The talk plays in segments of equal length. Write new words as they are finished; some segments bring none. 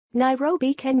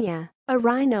Nairobi, Kenya. A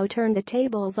rhino turned the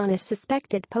tables on a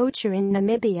suspected poacher in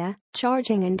Namibia,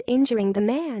 charging and injuring the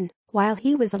man while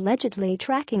he was allegedly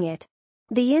tracking it.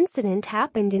 The incident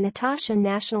happened in Etosha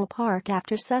National Park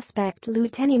after suspect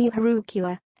Luteni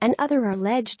Muharukua and other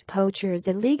alleged poachers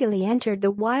illegally entered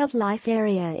the wildlife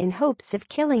area in hopes of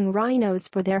killing rhinos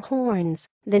for their horns,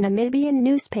 the Namibian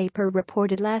newspaper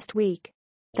reported last week.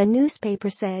 The newspaper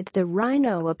said the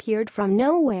rhino appeared from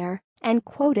nowhere and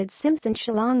quoted Simson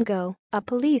Shilongo, a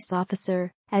police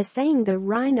officer, as saying the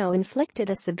rhino inflicted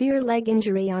a severe leg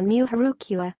injury on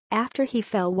Muharukua after he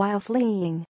fell while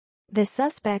fleeing. The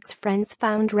suspect's friends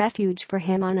found refuge for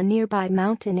him on a nearby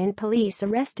mountain and police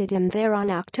arrested him there on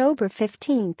October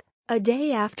 15, a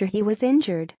day after he was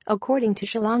injured, according to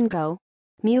Shilongo.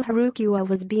 Muharukua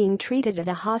was being treated at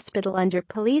a hospital under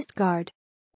police guard.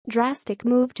 Drastic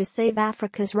move to save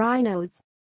Africa's rhinos.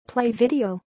 Play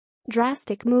video.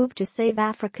 Drastic move to save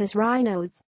Africa's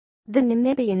rhinos. The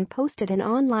Namibian posted an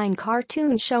online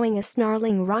cartoon showing a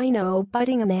snarling rhino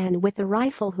butting a man with a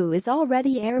rifle who is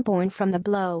already airborne from the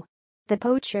blow. The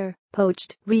poacher,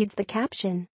 poached, reads the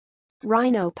caption.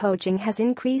 Rhino poaching has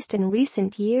increased in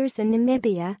recent years in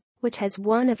Namibia, which has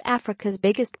one of Africa's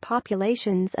biggest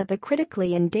populations of the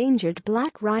critically endangered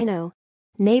black rhino.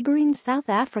 Neighboring South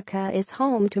Africa is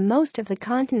home to most of the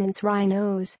continent's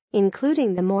rhinos,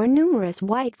 including the more numerous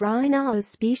white rhino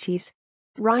species.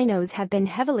 Rhinos have been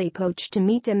heavily poached to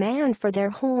meet demand for their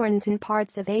horns in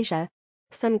parts of Asia.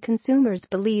 Some consumers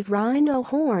believe rhino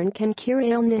horn can cure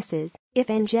illnesses if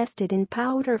ingested in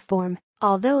powder form,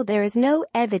 although there is no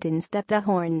evidence that the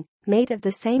horn, made of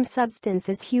the same substance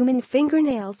as human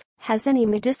fingernails, has any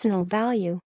medicinal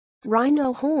value.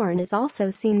 Rhino horn is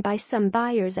also seen by some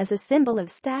buyers as a symbol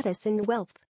of status and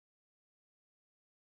wealth.